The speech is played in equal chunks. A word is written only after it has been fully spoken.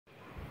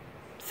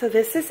So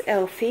this is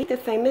Elfie, the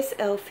famous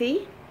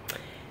Elfie.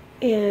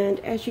 And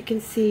as you can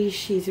see,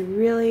 she's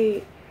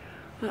really,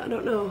 I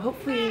don't know,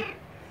 hopefully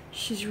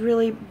she's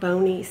really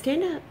bony.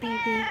 Stand up,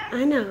 baby.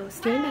 I know,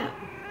 stand up.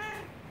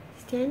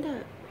 Stand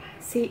up.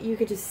 See, you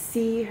could just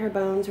see her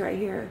bones right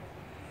here.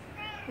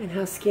 And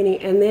how skinny.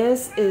 And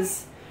this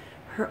is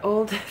her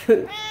old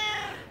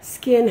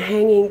skin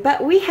hanging.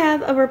 But we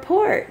have a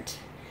report.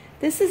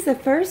 This is the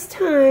first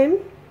time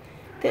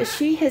that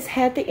she has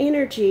had the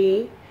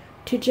energy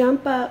to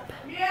jump up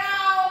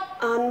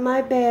on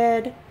my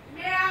bed.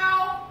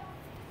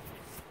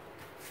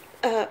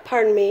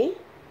 Pardon me.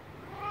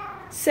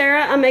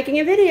 Sarah, I'm making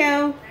a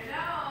video.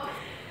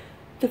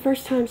 The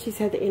first time she's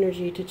had the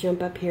energy to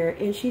jump up here,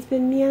 and she's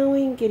been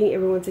meowing, getting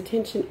everyone's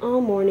attention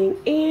all morning,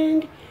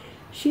 and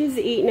she's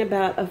eaten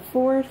about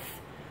 1/4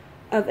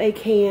 of a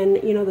can,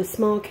 you know, the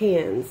small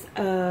cans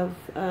of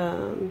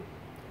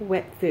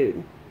wet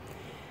food.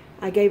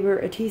 I gave her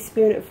a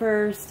teaspoon at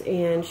first,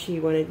 and she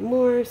wanted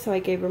more, so I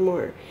gave her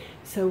more.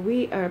 So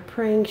we are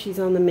praying she's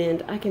on the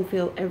mend. I can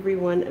feel every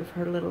one of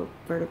her little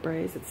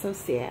vertebrae. It's so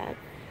sad.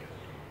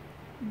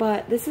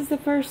 But this is the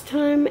first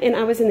time, and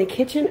I was in the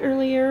kitchen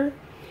earlier,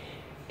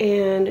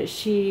 and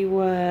she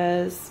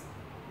was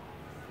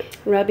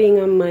rubbing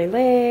on my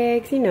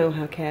legs. You know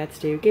how cats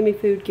do. Give me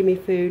food, give me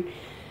food.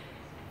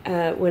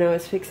 When I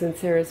was fixing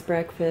Sarah's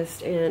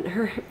breakfast, and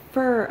her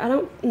fur, I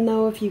don't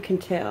know if you can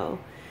tell,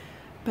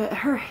 but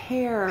her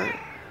hair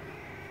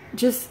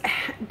just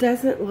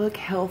doesn't look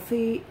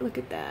healthy. Look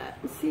at that.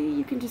 See,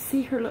 you can just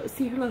see her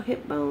little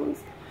hip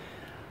bones.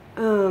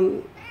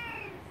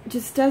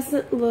 Just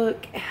doesn't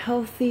look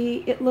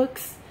healthy. It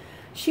looks,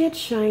 she had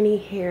shiny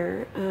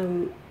hair.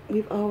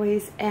 We've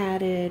always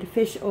added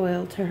fish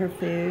oil to her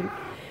food.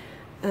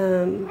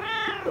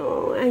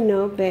 Oh, I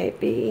know,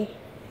 baby.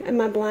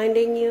 Am I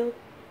blinding you?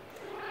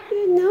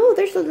 No,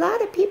 there's a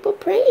lot of people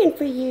praying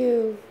for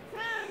you.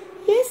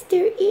 Yes,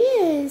 there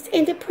is.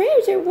 And the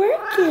prayers are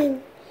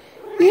working.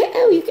 Yeah,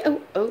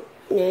 oh,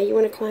 now you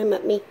want to climb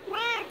up me.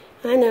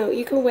 I know,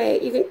 you can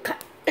wait. You can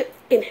cut.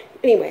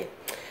 Anyway,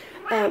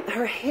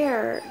 her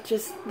hair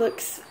just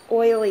looks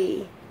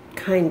oily,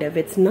 kind of.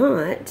 It's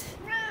not.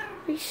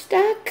 Are you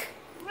stuck?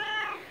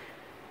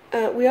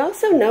 We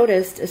also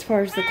noticed, as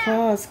far as the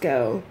claws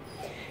go,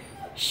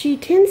 she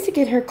tends to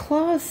get her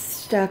claws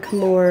stuck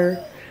more.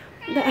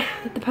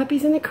 The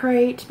puppy's in the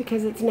crate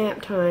because it's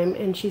nap time,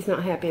 and she's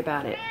not happy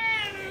about it.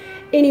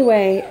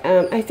 Anyway,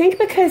 I think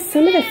because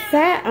some of the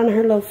fat on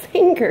her little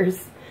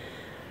fingers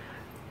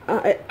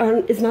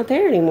is not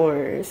there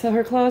anymore. So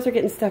her claws are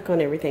getting stuck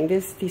on everything.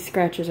 These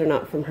scratches are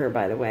not from her,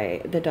 by the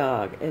way. The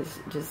dog is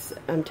just,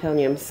 I'm telling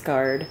you, I'm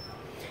scarred.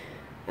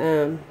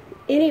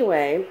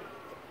 Anyway,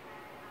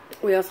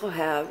 we also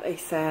have a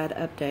sad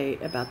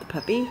update about the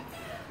puppy.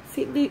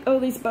 See,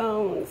 these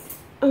bones.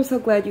 I'm so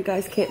glad you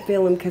guys can't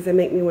feel them because they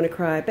make me want to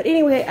cry. But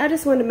anyway, I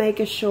just wanted to make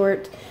a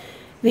short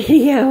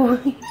video.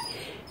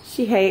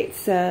 She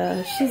hates,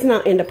 she's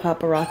not into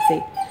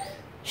paparazzi.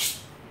 Shh,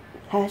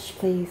 hush,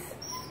 please.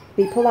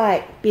 Be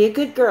polite. Be a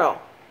good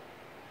girl.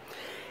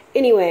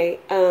 Anyway,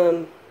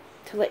 to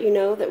let you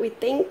know that we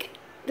think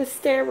the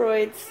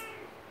steroids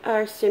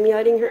are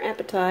stimulating her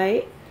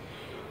appetite,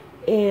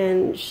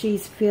 and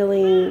she's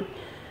feeling,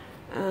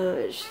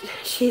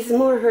 she's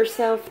more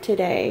herself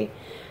today.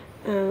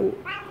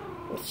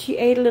 She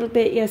ate a little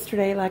bit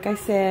yesterday, like I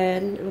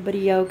said, a little bit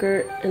of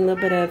yogurt and a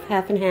little bit of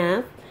half and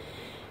half.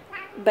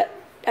 But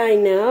I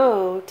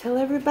know, tell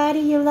everybody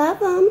you love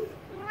them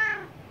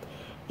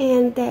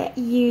and that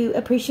you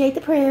appreciate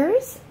the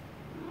prayers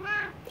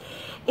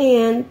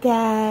and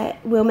that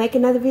we'll make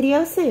another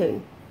video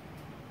soon.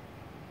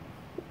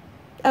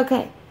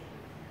 Okay,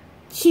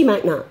 she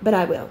might not, but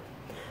I will.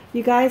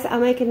 You guys, I'll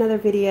make another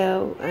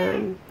video,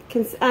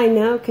 I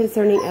know,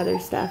 concerning other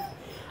stuff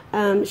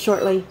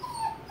shortly.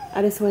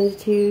 I just wanted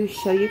to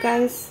show you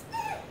guys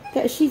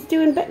that she's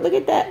doing, but look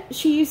at that.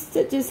 She used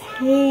to just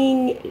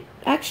hang.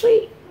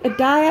 Actually, a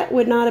diet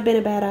would not have been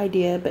a bad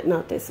idea, but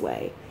not this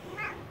way.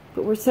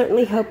 But we're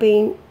certainly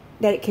hoping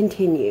that it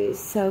continues.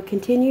 So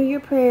continue your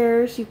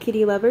prayers, you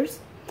kitty lovers.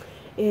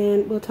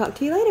 And we'll talk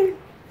to you later.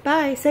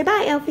 Bye. Say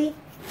bye, Elfie.